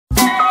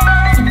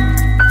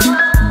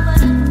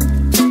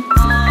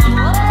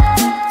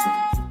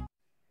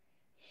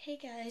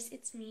guys,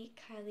 it's me,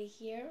 Kylie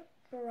here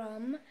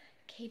from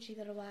KG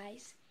Little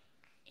Eyes,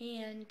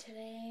 and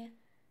today,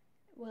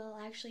 well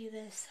actually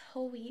this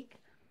whole week,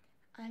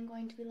 I'm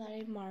going to be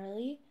letting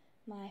Marley,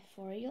 my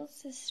 4-year-old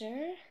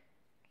sister,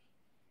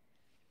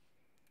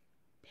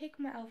 pick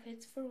my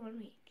outfits for 1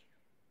 week,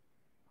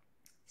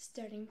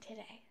 starting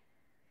today.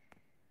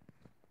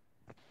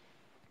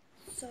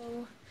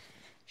 So,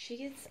 she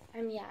gets,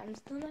 I'm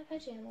still in my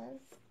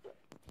pajamas.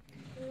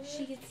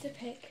 She gets to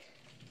pick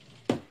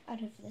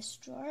out of this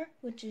drawer,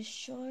 which is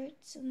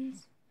shorts and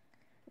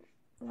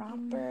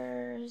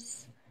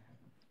rompers,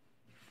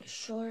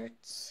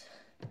 shorts,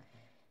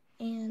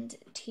 and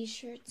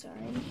t-shirts are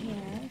in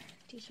here.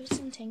 T-shirts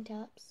and tank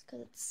tops,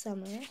 because it's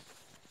summer.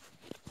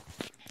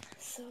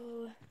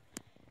 So,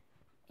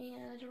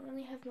 and I don't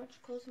really have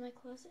much clothes in my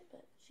closet,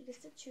 but she gets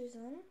to choose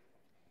them.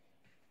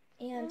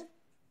 And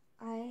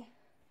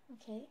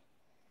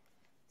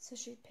so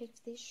she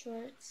picked these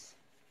shorts.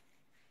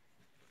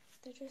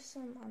 They're just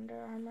some Under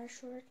Armour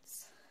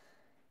shorts.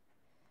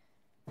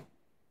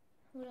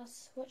 What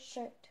else? What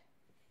shirt?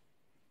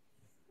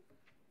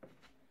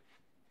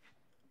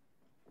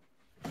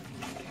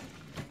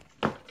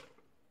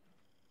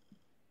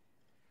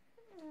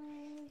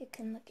 You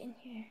can look in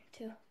here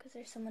too, because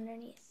there's some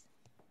underneath.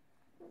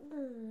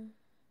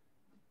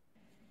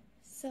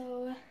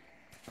 So,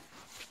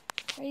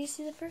 where do you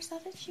see the first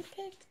outfit she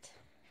picked?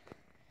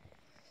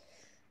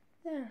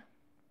 There.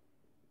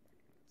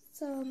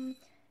 Some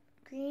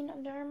green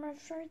Under Armour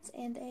shorts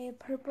and a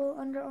purple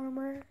Under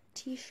Armour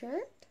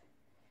t-shirt.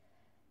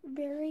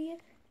 Very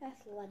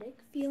athletic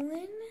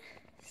feeling.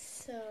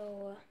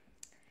 So,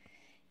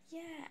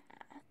 yeah.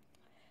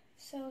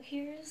 So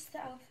here's the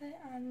outfit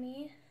on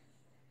me.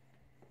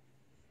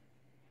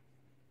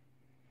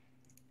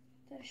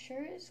 The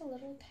shirt is a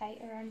little tight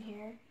around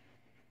here,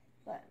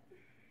 but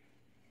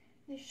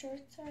the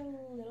shorts are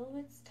a little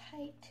bit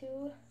tight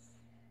too.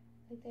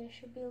 Like they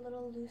should be a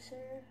little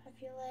looser, I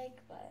feel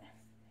like, but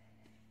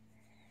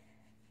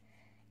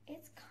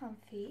it's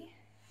comfy.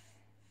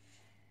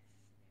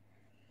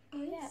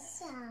 And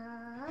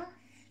soft.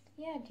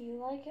 Yeah, do you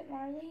like it,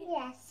 Marley?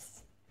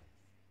 Yes.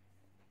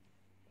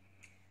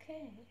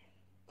 Okay.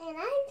 And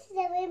I'm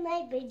still in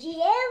my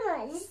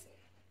pajamas.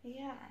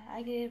 Yeah,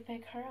 I get to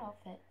pick her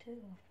outfit too.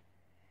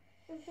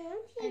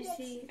 Mm-hmm. I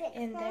see,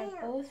 and they're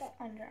both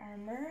Under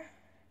Armour.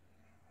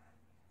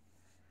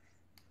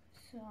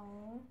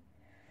 So,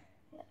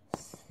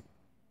 yes.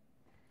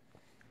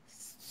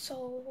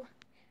 So,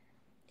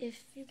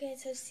 if you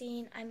guys have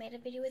seen, I made a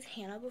video with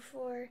Hannah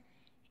before,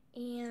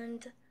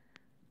 and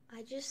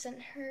I just sent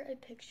her a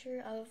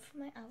picture of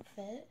my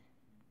outfit,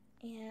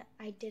 and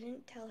I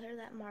didn't tell her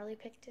that Marley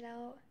picked it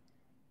out,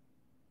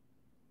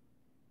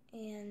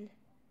 and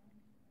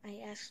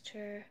I asked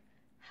her,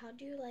 how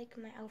do you like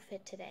my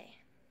outfit today?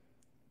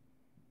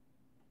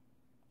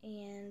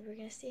 And we're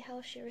gonna see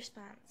how she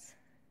responds.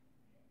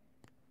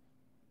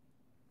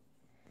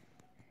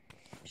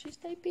 She's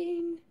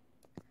typing.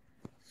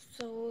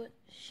 So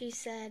she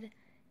said,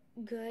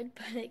 good,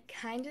 but it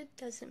kind of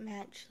doesn't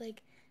match.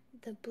 Like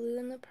the blue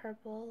and the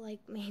purple, like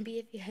maybe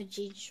if you had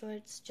jean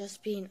shorts,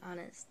 just being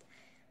honest.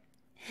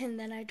 And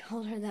then I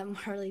told her that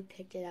Marley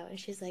picked it out, and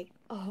she's like,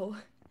 oh.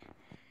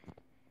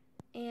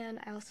 And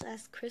I also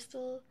asked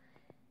Crystal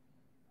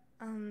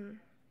and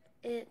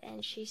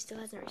she still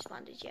hasn't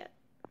responded yet.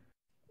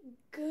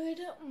 Good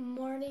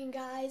morning,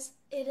 guys.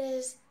 It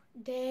is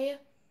day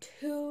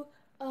 2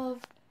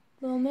 of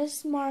Little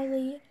Miss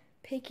Marley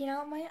picking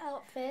out my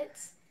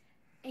outfits.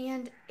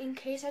 And in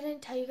case I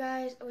didn't tell you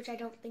guys, which I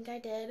don't think I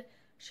did,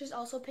 she's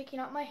also picking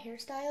out my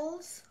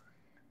hairstyles.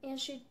 And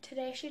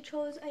today she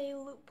chose a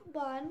loop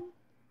bun.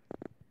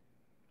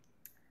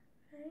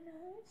 Very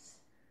nice.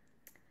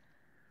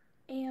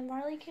 And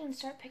Marley can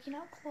start picking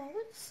out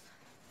clothes.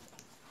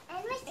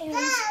 And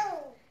let's go!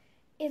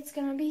 It's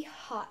gonna be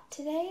hot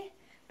today,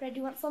 but I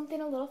do want something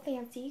a little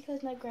fancy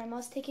because my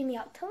grandma's taking me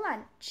out to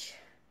lunch.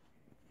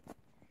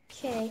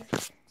 Okay,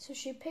 so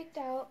she picked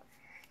out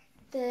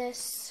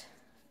this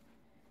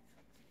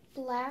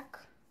black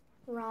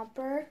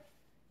romper,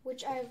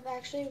 which I've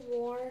actually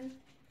worn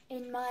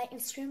in my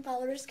Instagram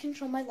followers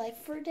control my life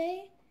for a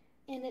day,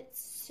 and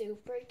it's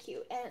super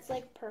cute, and it's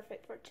like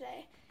perfect for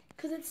today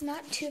because it's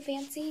not too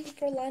fancy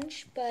for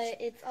lunch, but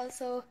it's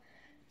also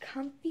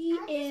comfy.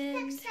 I'll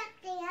just pick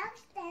something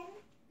else then.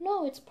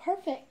 No, it's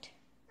perfect.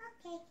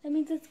 Okay. That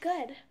means it's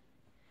good.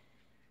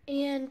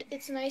 And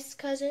it's nice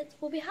because it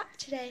will be hot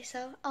today,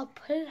 so I'll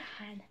put it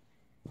on.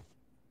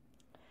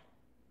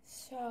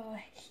 So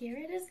here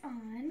it is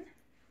on.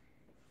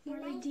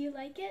 Marley, do you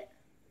like it?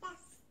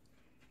 Yes.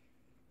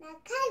 Now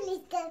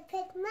Kylie's gonna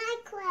pick my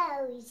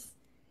clothes.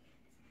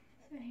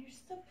 So here's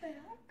the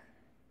back.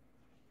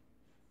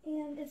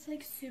 And it's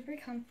like super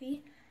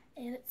comfy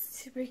and it's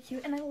super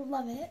cute and I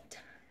love it.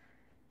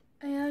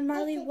 And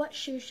Marley, what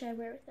shoes should I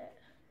wear with it?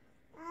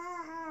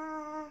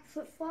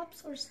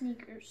 Flip-flops or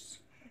sneakers?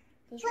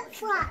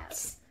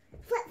 Flip-flops.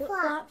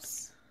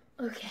 Flip-flops.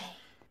 Okay.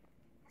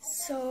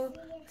 So,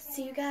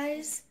 see you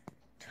guys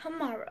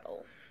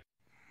tomorrow.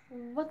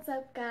 What's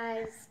up,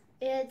 guys?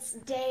 It's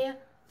day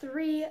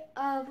 3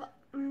 of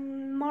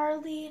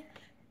Marley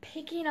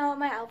picking out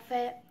my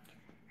outfit.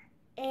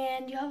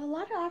 And you have a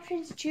lot of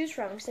options to choose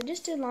from because I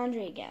just did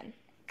laundry again.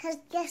 Because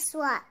guess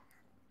what?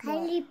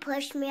 Kylie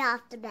pushed me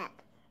off the bed.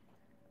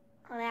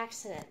 On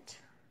accident.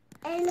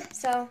 And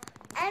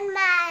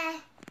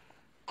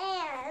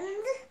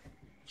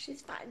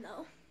she's fine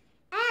though.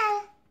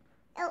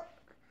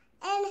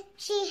 And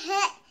she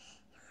hit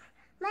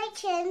my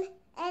chin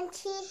and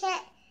she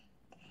hit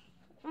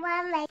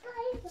my leg.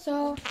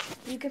 So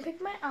you can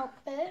pick my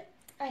outfit.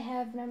 I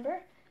have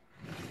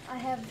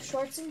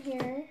shorts in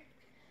here.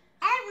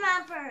 And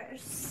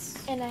rubbers.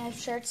 And I have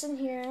shirts in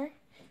here.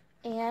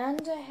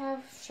 And I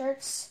have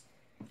shirts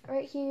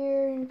right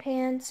here, and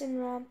pants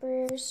and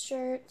rompers,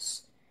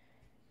 shirts.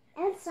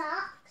 And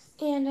socks.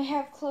 And I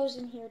have clothes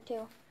in here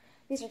too.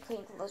 These are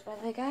clean clothes, by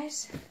the way,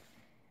 guys.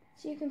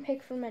 So you can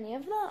pick from any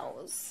of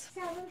those.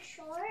 Some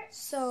shorts.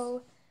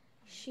 So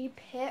she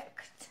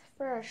picked,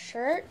 for a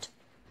shirt,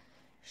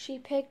 she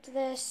picked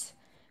this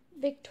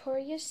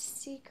Victoria's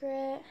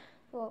Secret,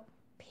 well,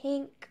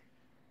 pink.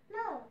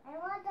 No, I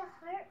want the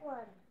heart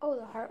one. Oh,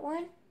 the heart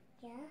one?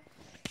 Yeah.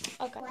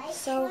 Okay, White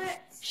so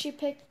shorts. she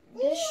picked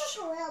These this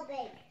look a little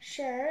big.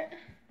 shirt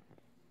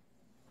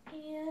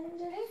and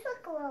These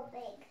look a little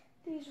big.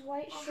 these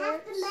white shorts. I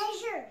have to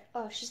measure.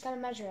 Oh, she's got to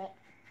measure it.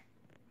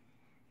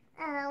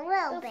 A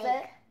little They'll big.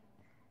 fit.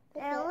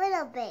 They They're a fit.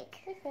 little big.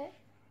 They fit.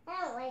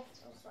 I don't like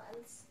those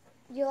ones.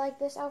 You like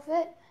this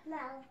outfit? No.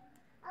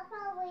 I'll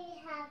probably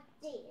have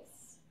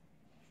these.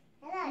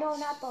 No,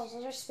 not those.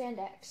 Those are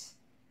spandex.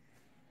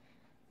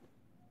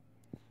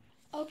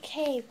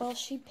 Okay, well,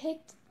 she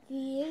picked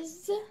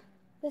these.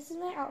 This is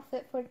my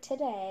outfit for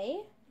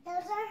today. Those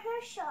are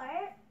her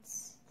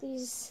shorts.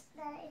 These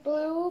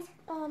blue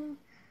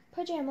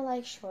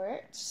pajama-like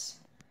shorts.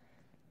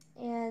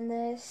 And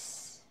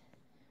this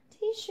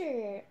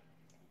t-shirt.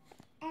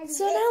 And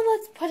So now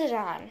let's put it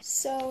on.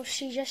 So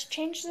she just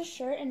changed the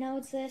shirt, and now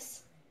it's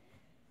this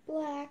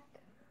black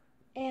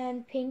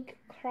and pink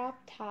crop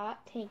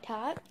top, tank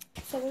top.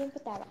 So we're gonna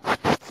put that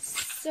on.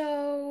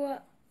 So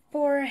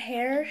for her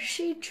hair,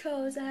 she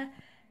chose a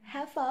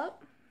half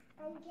up.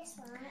 And guess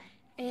what?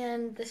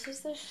 And this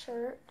is the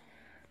shirt.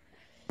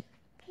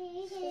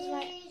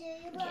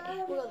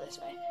 Okay, we'll go this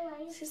way.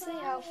 This is the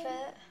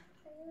outfit.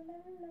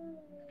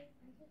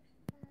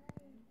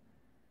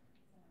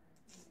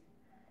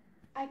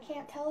 I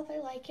can't tell if I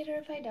like it or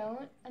if I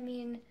don't. I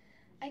mean,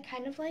 I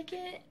kind of like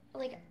it.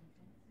 Like,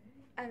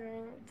 I don't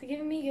know. It's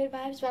giving me good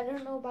vibes, but I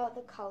don't know about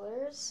the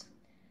colors.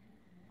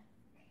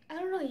 I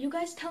don't know. You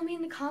guys tell me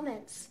in the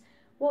comments.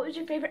 What was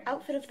your favorite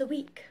outfit of the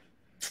week?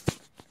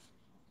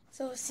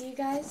 So, see you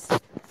guys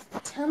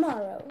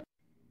tomorrow.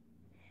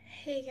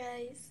 Hey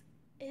guys,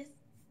 it's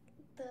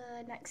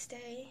the next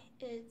day.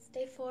 It's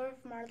day 4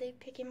 of Marley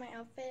picking my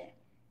outfit,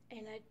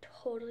 and I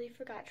totally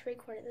forgot to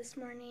record it this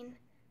morning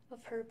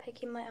of her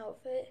picking my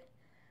outfit,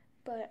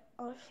 but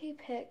all she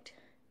picked,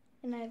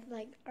 and I've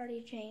like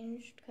already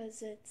changed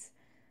because it's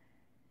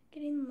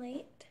getting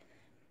late,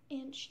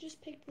 and she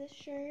just picked this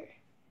shirt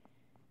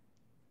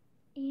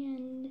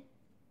and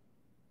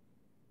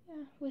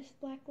yeah, with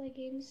black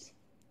leggings.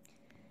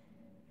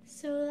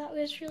 So that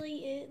was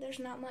really it. There's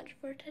not much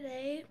for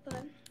today,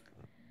 but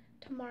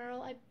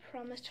tomorrow, I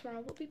promise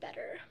tomorrow will be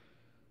better.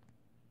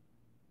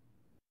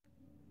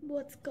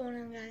 What's going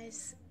on,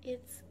 guys?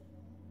 It's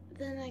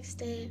the next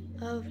day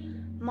of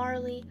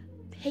Marley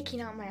picking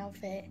out my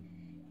outfit,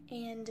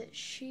 and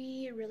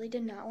she really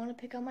did not want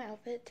to pick out my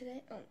outfit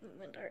today. Oh, it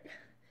went dark.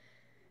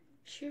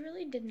 She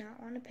really did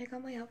not want to pick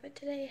out my outfit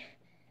today,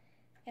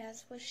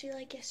 as was she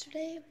like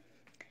yesterday.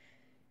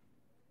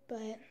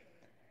 But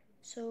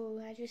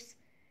so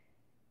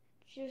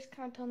she just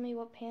kind of told me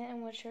what pant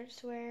and what shirts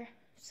to wear,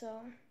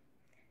 so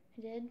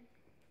I did.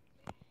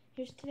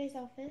 Here's today's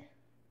outfit: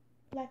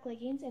 black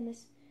leggings and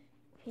this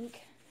pink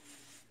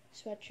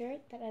sweatshirt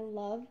that I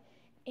love,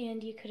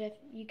 and you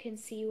can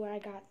see where I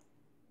got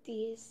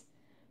these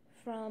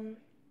from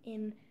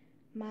in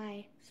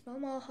my small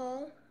mall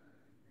haul.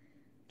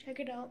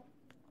 Check it out.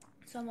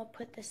 So I'm gonna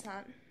put this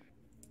on.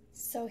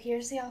 So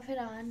here's the outfit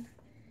on.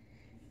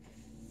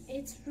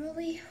 It's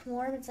really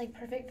warm. It's like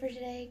perfect for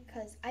today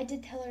because I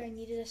did tell her I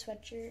needed a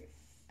sweatshirt.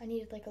 I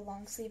needed like a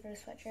long sleeve or a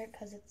sweatshirt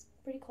because it's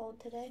pretty cold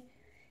today,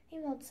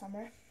 even though it's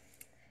summer.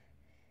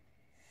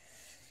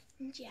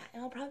 Yeah,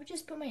 and I'll probably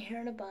just put my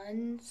hair in a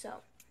bun, so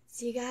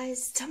see you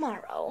guys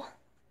tomorrow.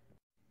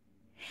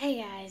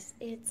 Hey guys,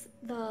 it's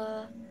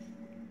the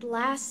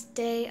last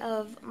day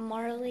of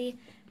Marley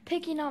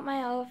picking out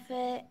my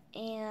outfit,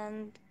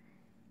 and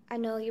I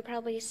know you're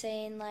probably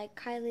saying like,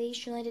 Kylie,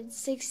 she only did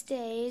 6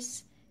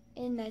 days,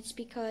 and that's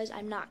because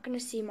I'm not going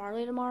to see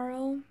Marley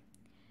tomorrow,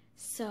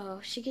 so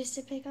she gets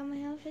to pick out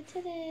my outfit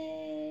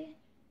today.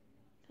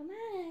 Come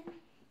on.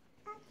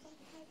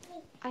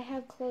 I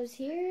have clothes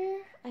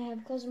here, I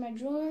have clothes in my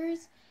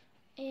drawers,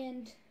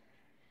 and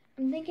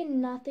I'm thinking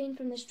nothing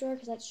from this drawer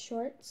because that's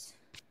shorts,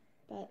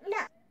 but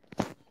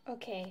No.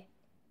 Okay,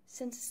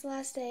 since it's the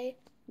last day,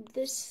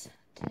 today's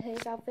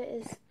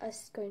outfit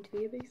is going to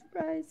be a big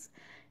surprise.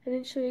 I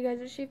didn't show you guys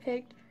what she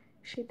picked,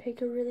 She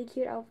picked a really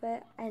cute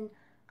outfit, and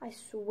I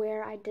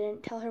swear I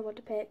didn't tell her what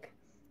to pick.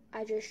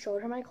 I just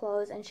showed her my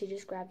clothes, and she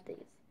just grabbed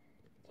these.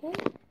 Okay?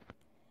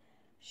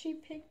 She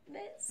picked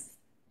this.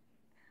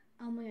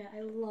 Oh my god,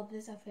 I love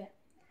this outfit.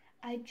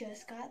 I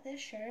just got this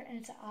shirt, and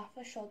it's an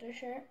off-the-shoulder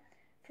shirt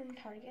from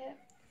Target.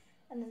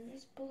 And then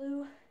these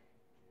blue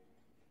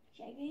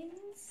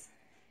jeggings.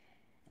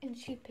 And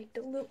she picked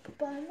a loop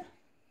bun.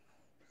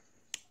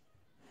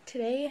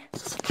 Today,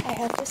 I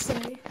have to say,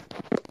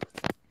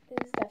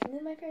 this is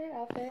definitely my favorite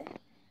outfit.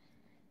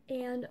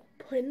 And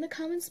put in the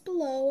comments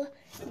below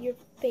your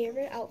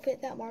favorite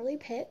outfit that Marley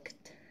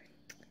picked.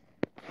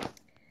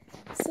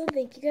 So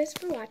thank you guys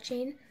for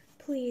watching.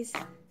 Please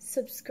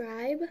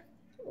subscribe,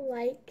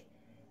 like,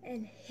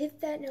 and hit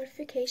that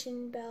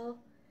notification bell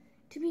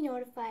to be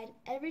notified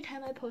every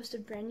time I post a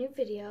brand new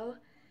video.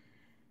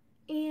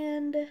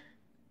 And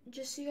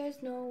just so you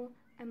guys know,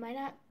 I might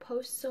not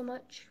post so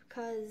much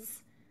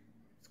because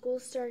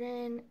school's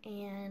starting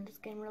and it's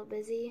getting real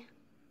busy.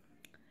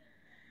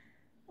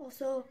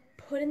 Also,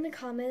 put in the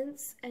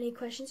comments any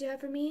questions you have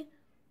for me,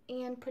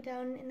 and put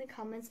down in the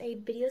comments a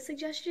video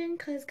suggestion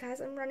because,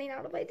 guys, I'm running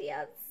out of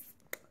ideas.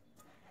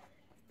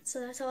 So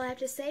that's all I have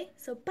to say.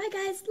 So bye,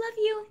 guys. Love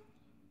you.